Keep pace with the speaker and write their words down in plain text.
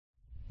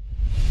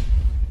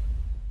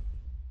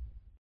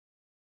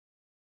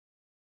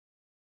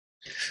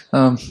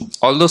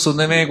Although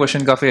सुनने में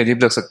question काफी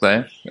अजीब लग सकता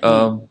है,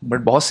 बट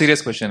बहुत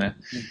सीरियस क्वेश्चन है.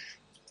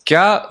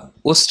 क्या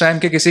उस टाइम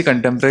के किसी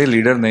कंटेम्प्रेरी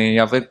लीडर ने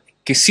या फिर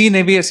किसी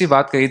ने भी ऐसी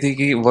बात कही थी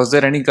कि was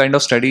there any kind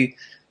of study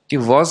कि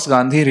was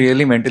Gandhi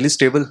really mentally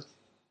stable?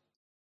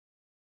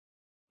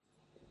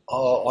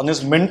 On his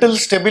mental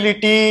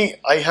stability,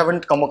 I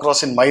haven't come across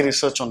in my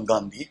research on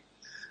Gandhi.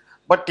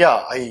 But yeah,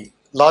 I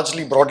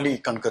largely, broadly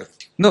concur with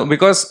you. No,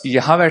 because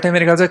यहाँ बैठे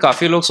मेरे ख्याल से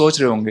काफी लोग सोच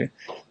रहे होंगे,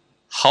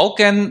 how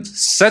can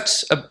such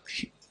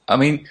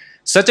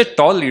a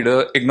tall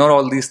leader ignore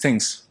all these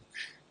things?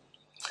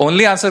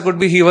 Only answer could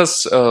be he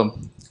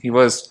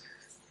was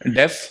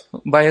deaf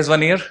by his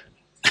one ear,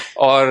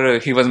 or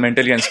he was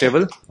mentally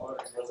unstable.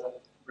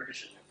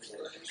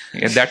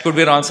 Yeah, that could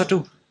be an answer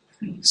too.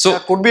 So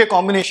Could be a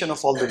combination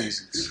of all the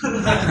reasons.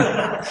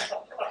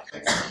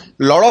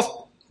 A lot of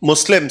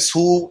Muslims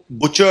who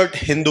butchered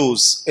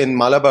Hindus in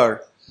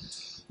Malabar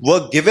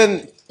were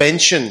given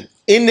pension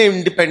in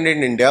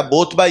independent India,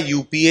 both by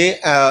UPA,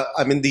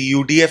 the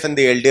UDF and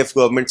the LDF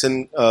governments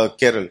in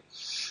Kerala.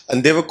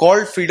 And they were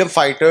called freedom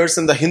fighters,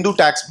 and the Hindu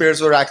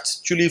taxpayers were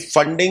actually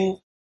funding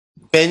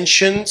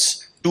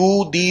pensions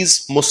to these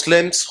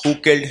Muslims who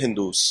killed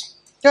Hindus.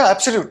 Yeah,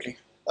 absolutely.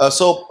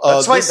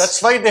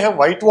 That's why they have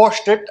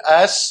whitewashed it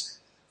as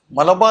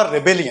Malabar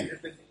Rebellion.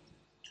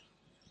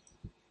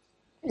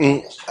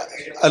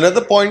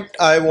 Another point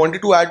I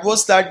wanted to add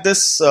was that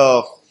this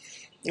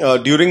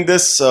during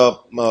this the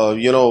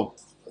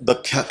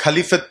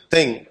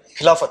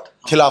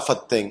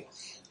Khilafat thing.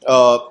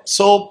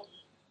 So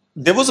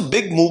there was a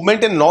big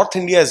movement in North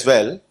India as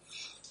well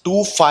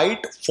to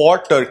fight for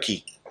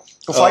Turkey.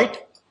 To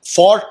fight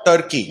for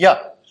Turkey. Yeah.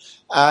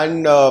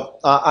 And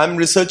I'm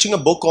researching a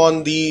book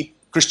on the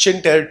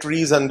Christian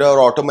territories under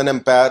Ottoman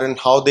Empire and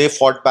how they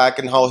fought back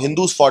and how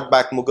Hindus fought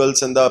back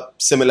Mughals and the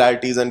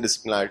similarities and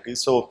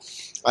dissimilarities. So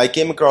I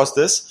came across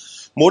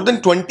this. More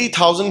than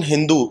 20,000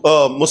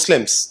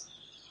 Muslims,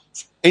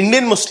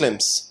 Indian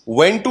Muslims,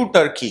 went to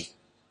Turkey.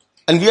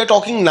 And we are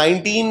talking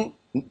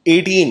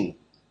 1918,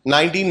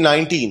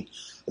 1919.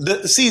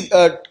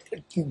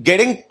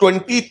 Getting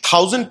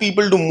 20,000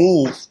 people to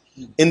move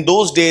in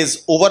those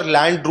days over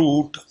land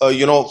route,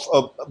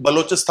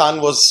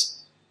 Balochistan was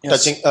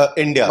touching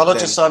India.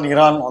 Balochistan, then.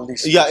 Iran, all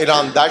these. Yeah,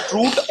 Iran. That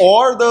route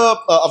or the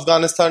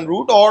Afghanistan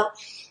route or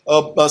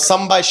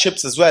some by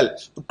ships as well.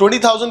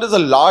 20,000 is a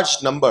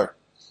large number.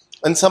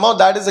 And somehow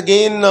that is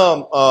again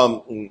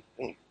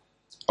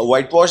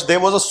whitewashed. There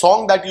was a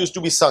song that used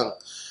to be sung.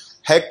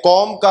 है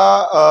कौम का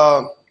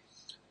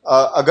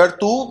अगर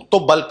तू तो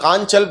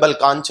Balkan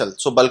चल.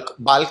 So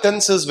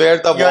Balkans is where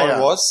the war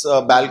was.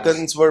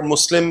 Balkans were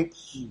Muslim.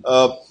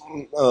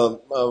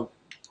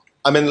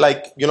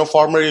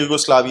 Former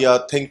Yugoslavia,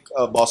 think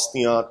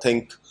Bosnia,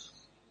 think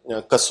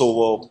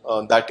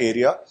Kosovo, that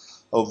area,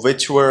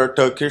 which were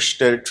Turkish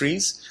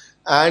territories.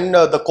 And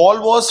the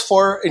call was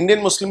for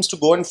Indian Muslims to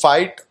go and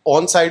fight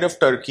on side of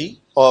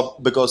Turkey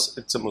because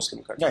it's a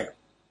Muslim country. Yeah.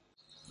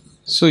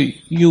 So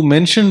you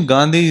mentioned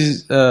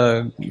Gandhi's,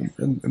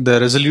 the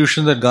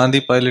resolution that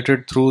Gandhi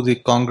piloted through the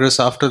Congress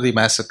after the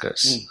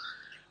massacres.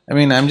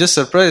 I'm just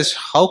surprised.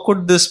 How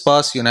could this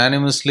pass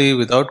unanimously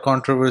without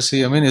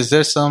controversy? Is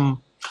there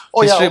some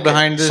history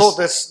behind this? So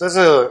there's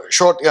a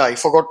short, I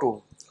forgot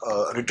to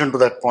return to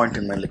that point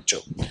in my lecture.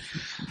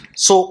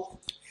 So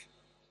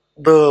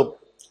the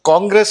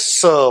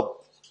Congress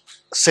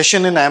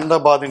session in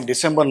Ahmedabad in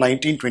December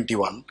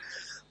 1921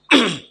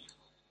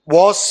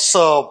 was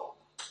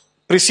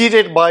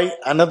preceded by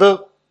another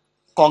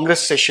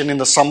Congress session in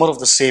the summer of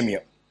the same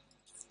year,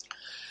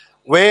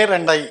 where,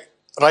 and I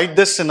write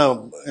this in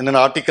an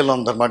article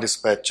on Dharma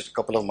Dispatch a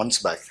couple of months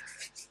back,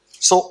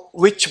 so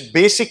which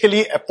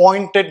basically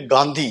appointed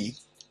Gandhi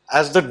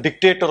as the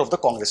dictator of the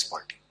Congress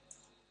party.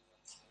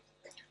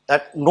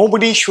 That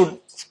nobody should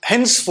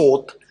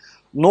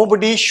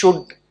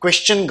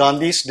question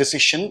Gandhi's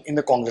decision in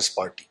the Congress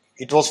party.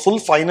 It was full,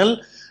 final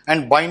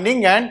and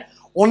binding, and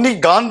only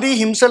Gandhi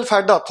himself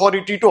had the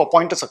authority to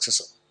appoint a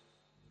successor.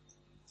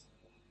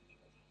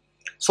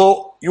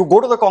 So you go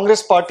to the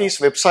Congress party's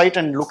website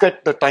and look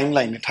at the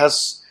timeline. It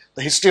has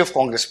the history of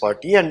Congress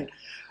party, and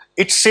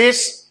it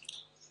says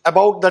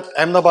about that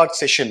Ahmedabad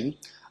session,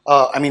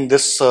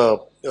 this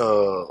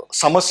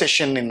summer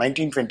session in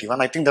 1921,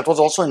 I think that was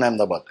also in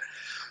Ahmedabad,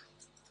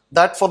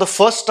 that for the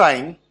first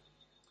time,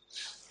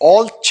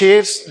 all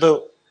chairs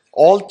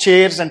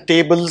and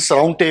tables,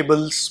 round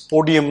tables,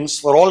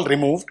 podiums were all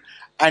removed,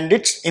 and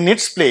in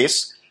its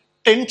place,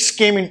 tents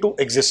came into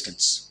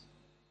existence.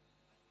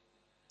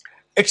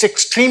 It's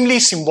extremely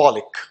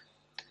symbolic.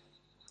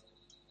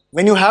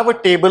 When you have a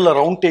table, a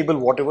round table,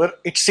 whatever,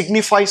 it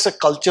signifies a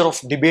culture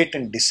of debate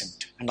and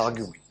dissent and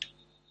argument.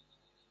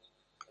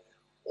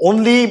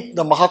 Only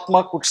the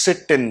Mahatma could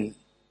sit in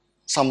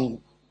some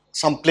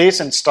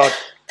place and start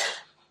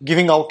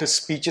giving out his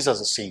speeches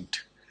as a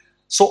saint.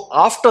 So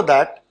after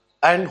that,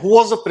 and who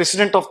was the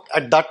president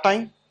at that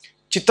time?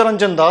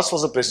 Chittaranjan Das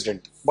was the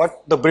president,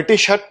 but the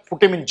British had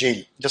put him in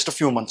jail just a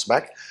few months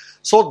back.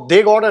 So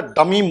they got a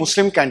dummy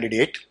Muslim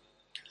candidate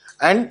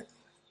and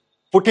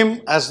put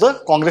him as the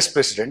Congress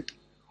president,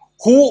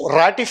 who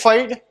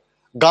ratified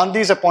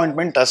Gandhi's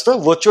appointment as the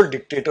virtual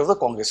dictator of the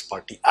Congress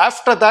party.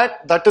 After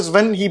that, that is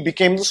when he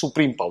became the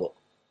supreme power.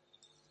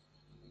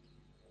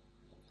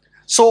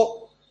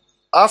 So,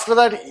 after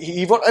that,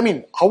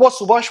 how was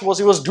Subhash?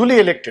 He was duly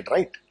elected,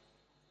 right?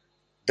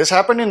 This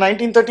happened in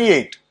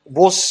 1938.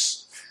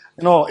 Bose,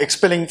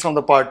 expelling from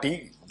the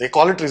party. They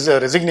call it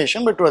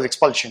resignation, but it was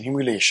expulsion,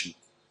 humiliation.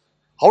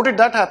 How did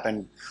that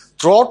happen?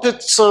 Throughout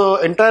its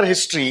entire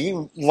history,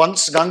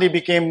 once Gandhi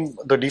became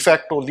the de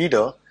facto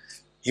leader,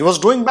 he was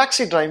doing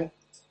backseat driving.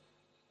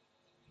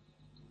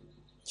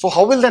 So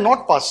how will they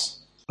not pass?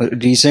 A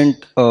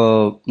recent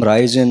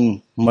rise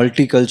in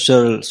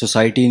multicultural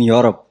society in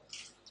Europe,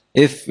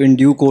 if in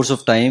due course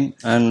of time,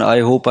 and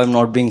I hope I'm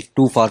not being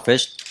too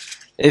far-fetched,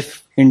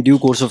 if in due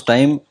course of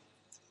time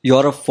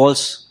Europe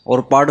falls,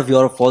 or part of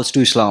Europe falls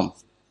to Islam.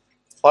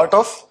 Part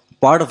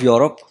of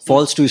Europe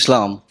falls to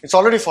Islam. It's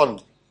already fallen.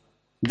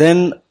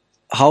 Then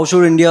how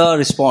should India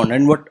respond,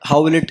 and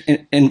how will it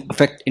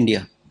affect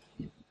India?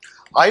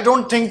 I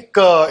don't think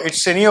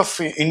it's any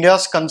of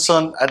India's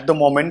concern at the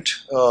moment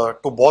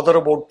to bother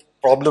about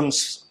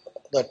problems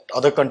that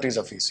other countries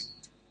are facing.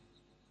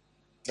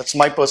 That's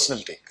my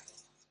personal take.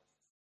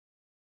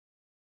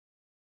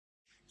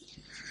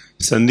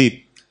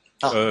 Sandeep,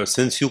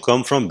 since you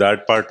come from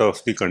that part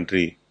of the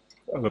country,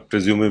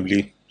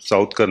 presumably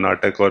South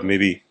Karnataka or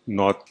maybe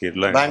North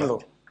Kerala.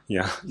 Bangalore.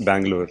 Yeah,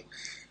 Bangalore.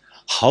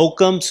 How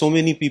come so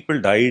many people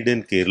died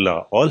in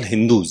Kerala? All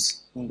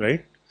Hindus,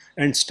 right?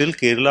 And still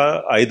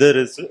Kerala, either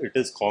it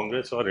is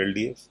Congress or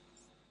LDF.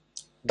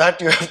 That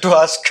you have to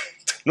ask.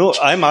 No,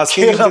 I'm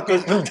asking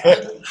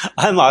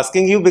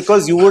you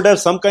because you would have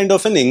some kind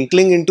of an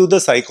inkling into the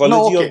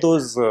psychology of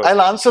those.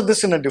 I'll answer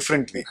this in a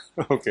different way.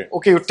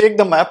 Okay, you take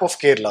the map of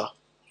Kerala,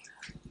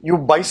 you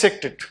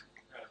bisect it.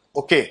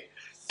 Okay,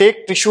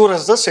 take Thrissur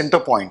as the center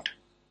point.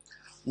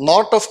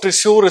 North of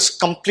Thrissur is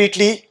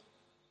completely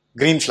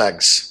green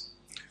flags.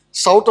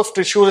 South of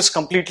Thrissur is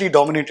completely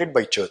dominated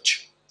by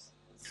church.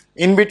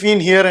 In between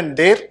here and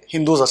there,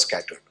 Hindus are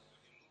scattered.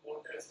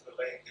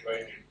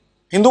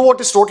 Hindu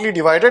vote is totally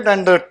divided,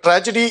 and the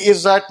tragedy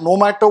is that no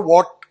matter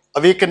what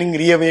awakening,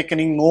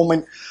 reawakening,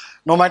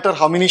 no matter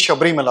how many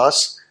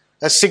Shabrimalas,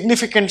 a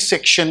significant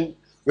section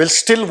will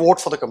still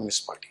vote for the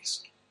communist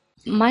parties.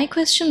 My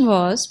question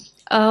was,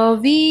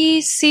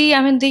 we see,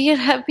 there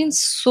have been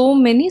so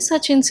many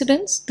such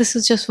incidents. This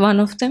is just one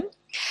of them.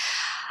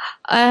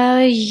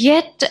 This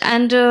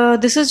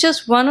is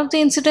just one of the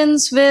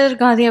incidents where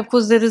Gandhi, of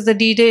course, there is the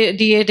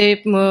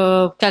D-Day,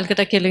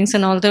 Calcutta killings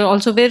and all that,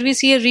 also where we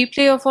see a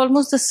replay of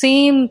almost the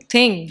same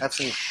thing.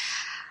 Absolutely.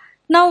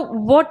 Now,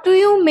 what do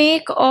you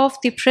make of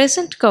the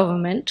present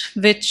government,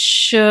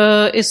 which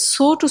is,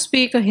 so to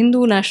speak, a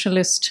Hindu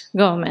nationalist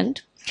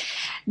government?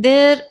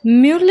 Their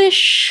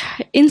mulish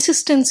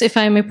insistence, if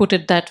I may put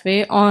it that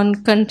way,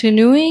 on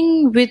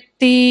continuing with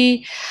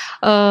the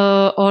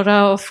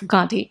aura of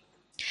Gandhi.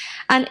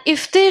 And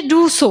if they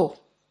do so,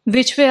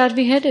 which way are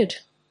we headed?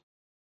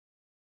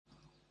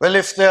 Well,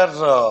 if they're...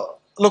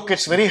 look,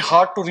 it's very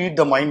hard to read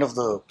the mind of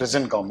the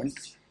present government,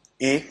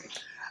 A.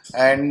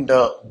 And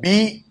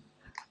B,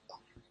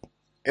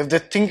 if they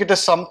think it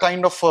is some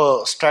kind of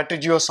a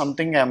strategy or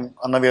something, I'm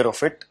unaware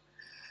of it.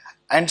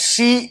 And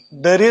C,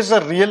 there is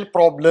a real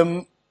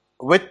problem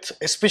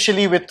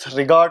especially with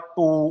regard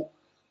to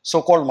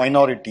so-called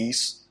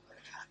minorities,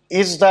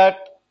 is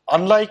that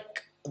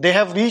unlike they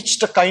have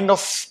reached a kind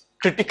of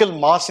critical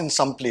mass in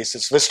some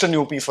places, Western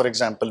UP for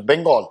example,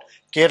 Bengal,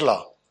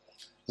 Kerala,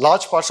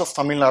 large parts of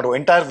Tamil Nadu,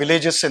 entire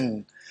villages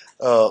in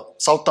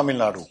South Tamil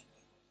Nadu.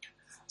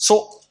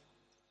 So,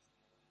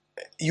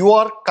 you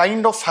are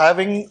kind of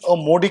having a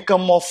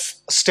modicum of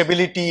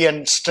stability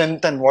and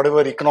strength and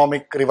whatever,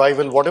 economic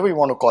revival, whatever you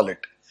want to call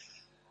it.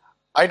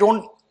 I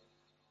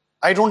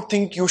don't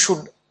think you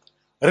should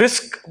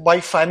risk by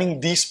fanning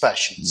these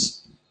passions.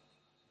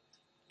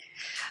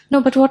 No,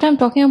 but what I'm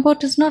talking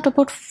about is not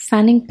about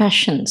fanning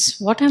passions.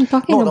 What I'm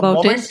talking about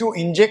is... the moment you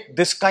inject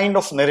this kind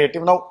of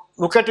narrative, now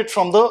look at it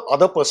from the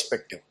other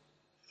perspective.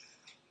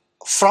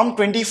 From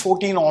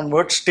 2014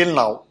 onwards till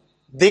now,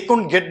 they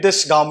couldn't get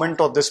this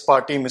government or this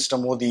party, Mr.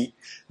 Modi,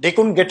 they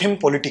couldn't get him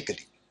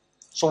politically.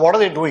 So what are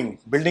they doing?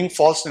 Building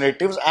false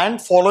narratives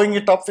and following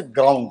it up with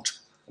ground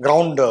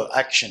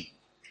action.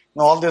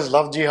 Now all this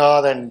love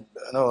jihad and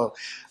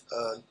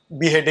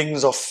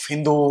beheadings of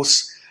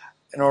Hindus,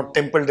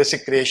 temple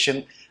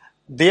desecration,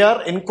 they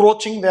are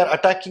encroaching, they are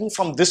attacking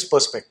from this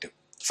perspective,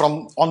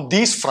 on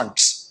these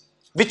fronts,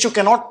 which you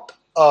cannot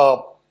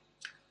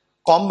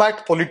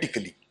combat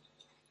politically,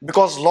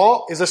 because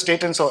law is a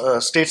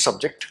state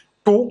subject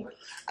too,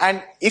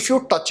 and if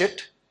you touch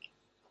it,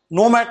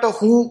 no matter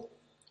who,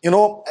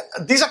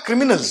 these are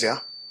criminals, yeah.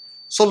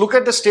 So look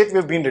at the state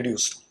we've been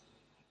reduced to.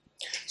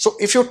 So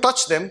if you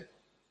touch them,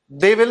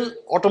 they will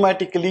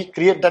automatically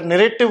create that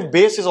narrative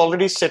base is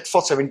already set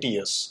for 70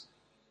 years.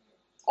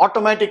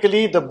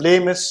 Automatically the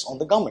blame is on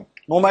the government,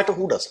 no matter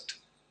who does it.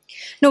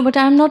 No, but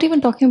I'm not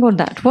even talking about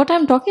that. What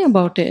I'm talking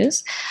about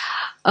is,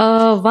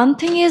 one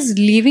thing is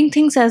leaving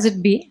things as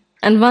it be,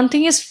 and one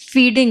thing is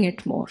feeding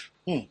it more.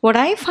 What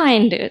I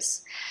find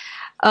is,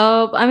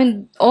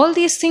 all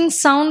these things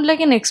sound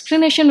like an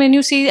explanation when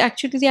you see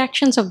actually the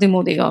actions of the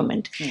Modi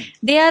government.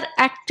 They are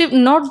active,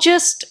 not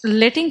just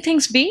letting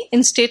things be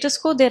in status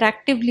quo, they're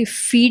actively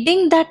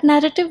feeding that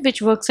narrative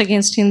which works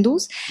against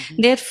Hindus.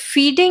 They're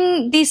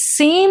feeding the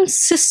same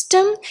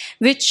system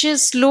which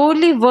is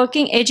slowly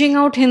working, edging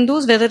out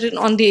Hindus, whether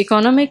on the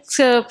economics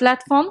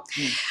platform.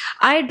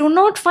 I do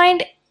not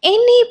find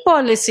any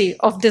policy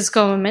of this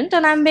government,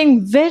 and I'm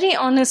being very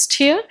honest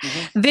here,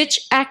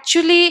 which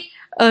actually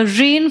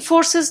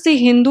reinforces the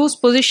Hindus'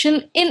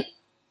 position in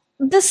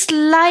the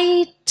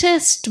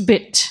slightest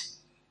bit.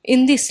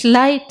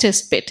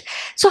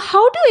 So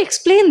how do you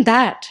explain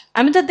that?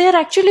 That they're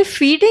actually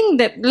feeding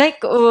them,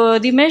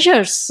 the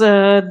measures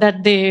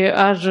that they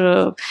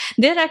are,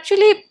 they're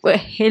actually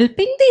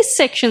helping these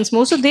sections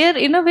more. So they're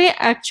in a way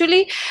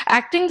actually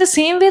acting the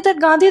same way that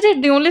Gandhi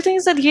did. The only thing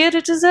is that here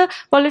it is a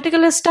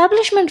political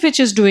establishment which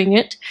is doing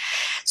it.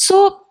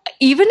 So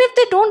even if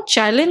they don't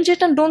challenge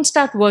it and don't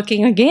start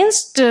working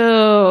against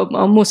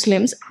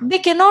Muslims, they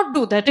cannot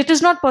do that. It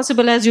is not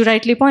possible, as you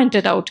rightly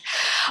pointed out.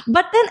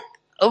 But then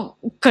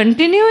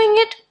continuing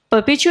it,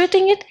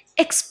 perpetuating it,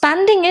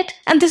 expanding it,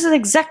 and this is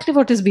exactly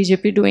what is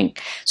BJP doing.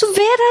 So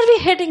where are we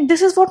heading?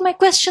 This is what my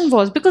question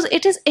was, because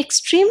it is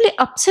extremely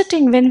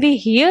upsetting when we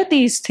hear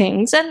these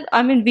things. And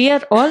we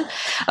are all,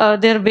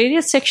 there are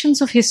various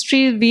sections of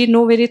history we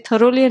know very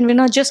thoroughly, and we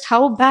know just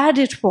how bad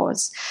it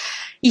was.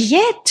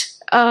 Yet,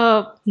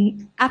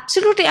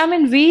 absolutely,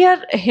 we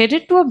are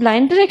headed to a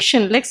blind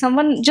direction. Like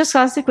someone just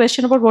asked the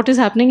question about what is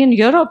happening in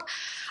Europe.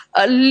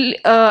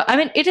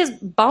 It is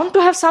bound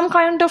to have some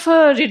kind of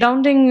a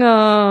redounding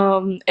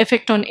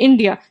effect on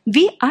India.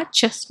 We are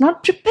just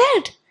not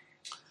prepared.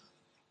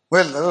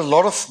 Well, there's a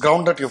lot of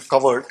ground that you've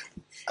covered.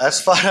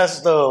 As far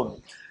as the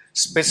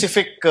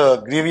specific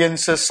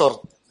grievances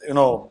or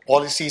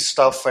policy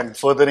stuff and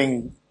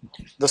furthering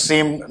the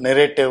same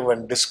narrative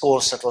and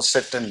discourse that was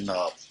set in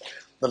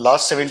the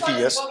last 70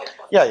 years.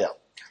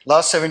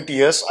 Last 70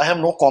 years, I have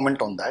no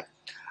comment on that.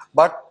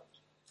 But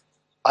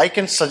I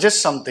can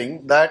suggest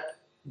something that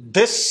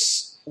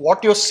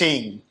what you're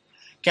saying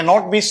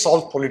cannot be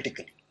solved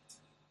politically.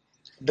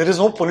 There is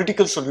no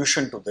political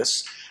solution to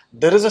this.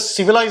 There is a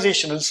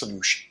civilizational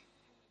solution.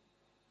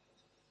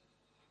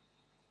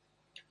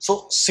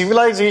 So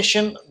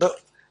civilization,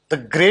 the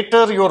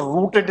greater you're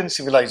rooted in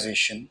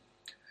civilization,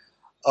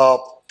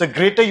 the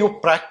greater you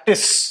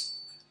practice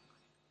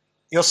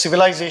your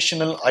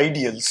civilizational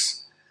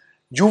ideals,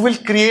 you will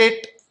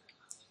create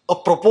a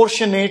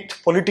proportionate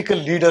political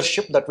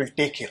leadership that will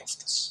take care of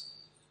this.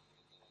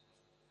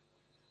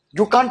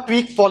 You can't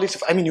tweak policy.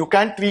 You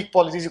can tweak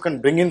policies, you can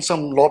bring in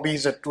some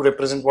lobbies to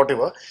represent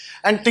whatever,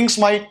 and things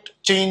might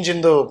change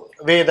in the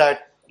way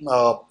that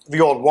we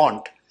all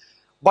want.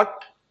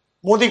 But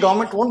Modi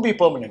government won't be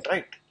permanent,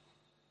 right?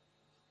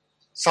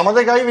 Some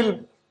other guy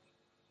will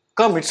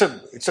come. It's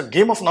a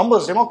game of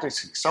numbers,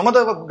 democracy. Some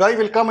other guy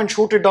will come and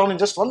shoot it down in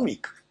just 1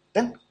 week.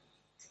 Then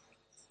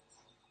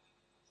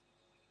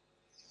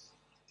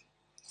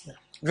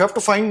you have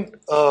to find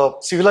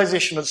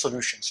civilizational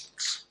solutions.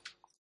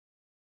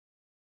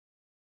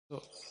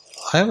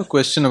 I have a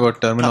question about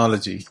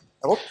terminology.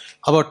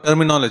 About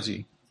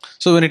terminology.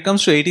 So when it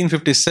comes to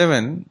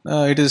 1857,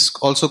 it is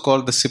also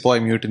called the Sepoy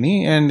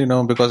Mutiny, and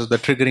because of the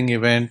triggering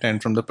event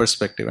and from the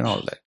perspective and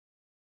all that.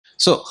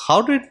 So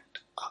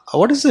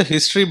what is the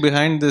history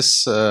behind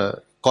this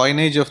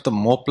coinage of the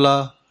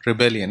Mopla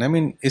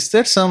rebellion? Is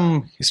there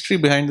some history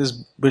behind this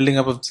building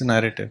up of the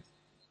narrative?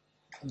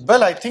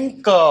 Well, I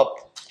think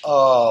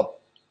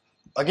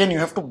again you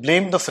have to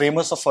blame the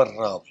framers of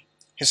our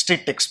history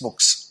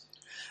textbooks.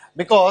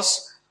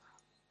 Because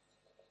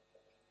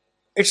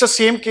it's the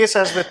same case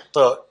as with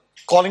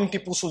calling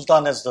Tipu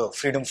Sultan as the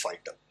freedom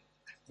fighter.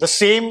 The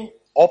same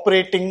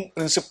operating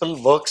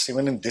principle works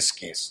even in this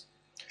case.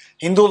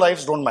 Hindu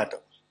lives don't matter.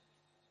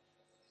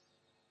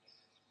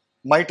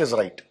 Might is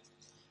right.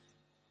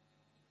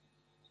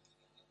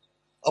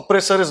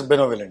 Oppressor is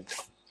benevolent.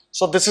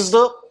 So this is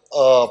the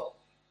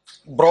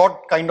broad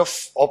kind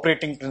of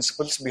operating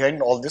principles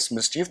behind all this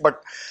mischief.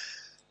 But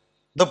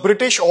the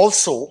British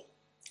also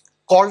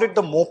called it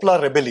the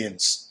Mopla rebellion.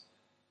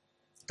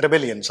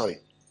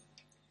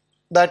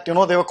 That,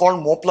 they were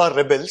called Mopla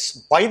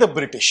rebels by the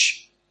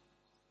British.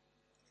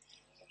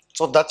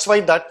 So that's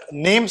why that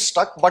name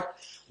stuck. But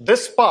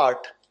this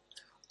part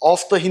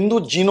of the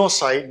Hindu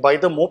genocide by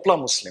the Mopla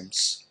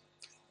Muslims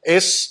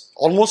is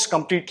almost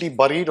completely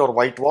buried or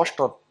whitewashed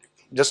or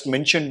just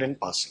mentioned in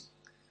passing.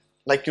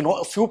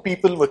 A few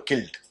people were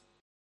killed.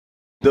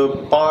 The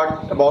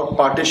part about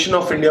partition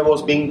of India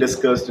was being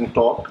discussed and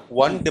talked.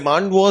 One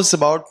demand was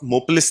about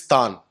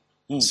Mopilistan.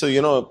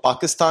 So,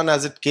 Pakistan,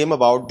 as it came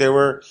about, there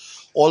were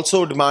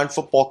also demand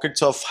for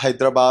pockets of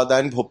Hyderabad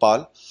and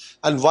Bhopal.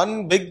 And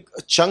one big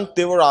chunk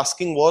they were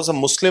asking was a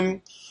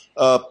Muslim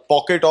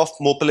pocket of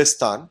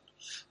Mopilistan.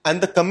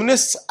 And the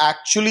communists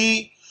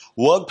actually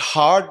worked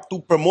hard to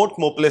promote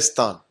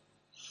Mopilistan.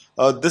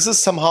 This is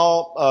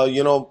somehow,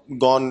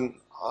 gone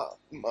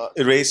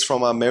erased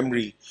from our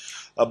memory.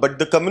 But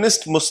the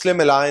Communist Muslim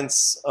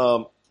alliance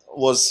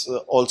was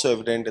also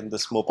evident in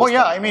this Moplistan. Oh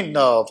yeah, I mean,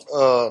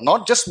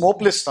 not just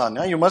Moplistan.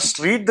 Yeah? You must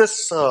read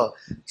this.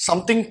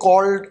 Something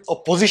called a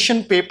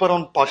position paper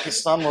on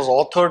Pakistan was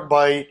authored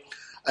by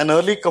an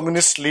early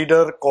communist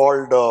leader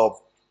called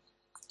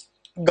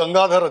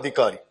Gangadhar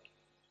Adhikari.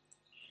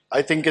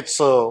 I think it's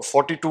a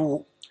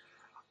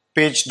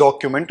 42-page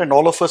document, and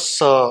all of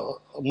us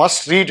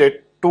must read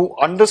it to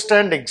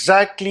understand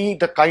exactly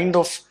the kind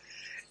of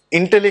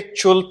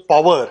intellectual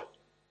power,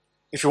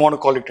 if you want to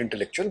call it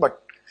intellectual,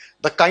 but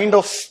the kind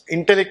of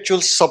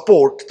intellectual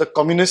support the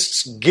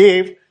communists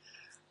gave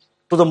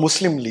to the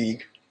Muslim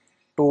League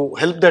to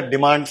help their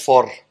demand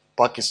for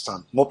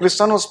Pakistan.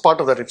 Moplistan was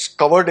part of that. It's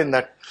covered in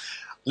that.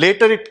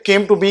 Later it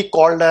came to be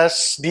called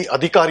as the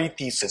Adhikari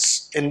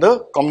thesis in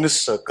the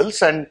communist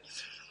circles, and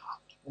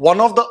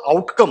one of the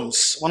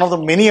outcomes, one of the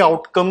many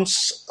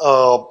outcomes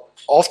of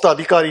the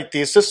Adhikari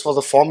thesis was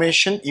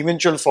the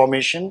eventual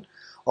formation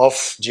of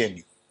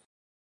JNU.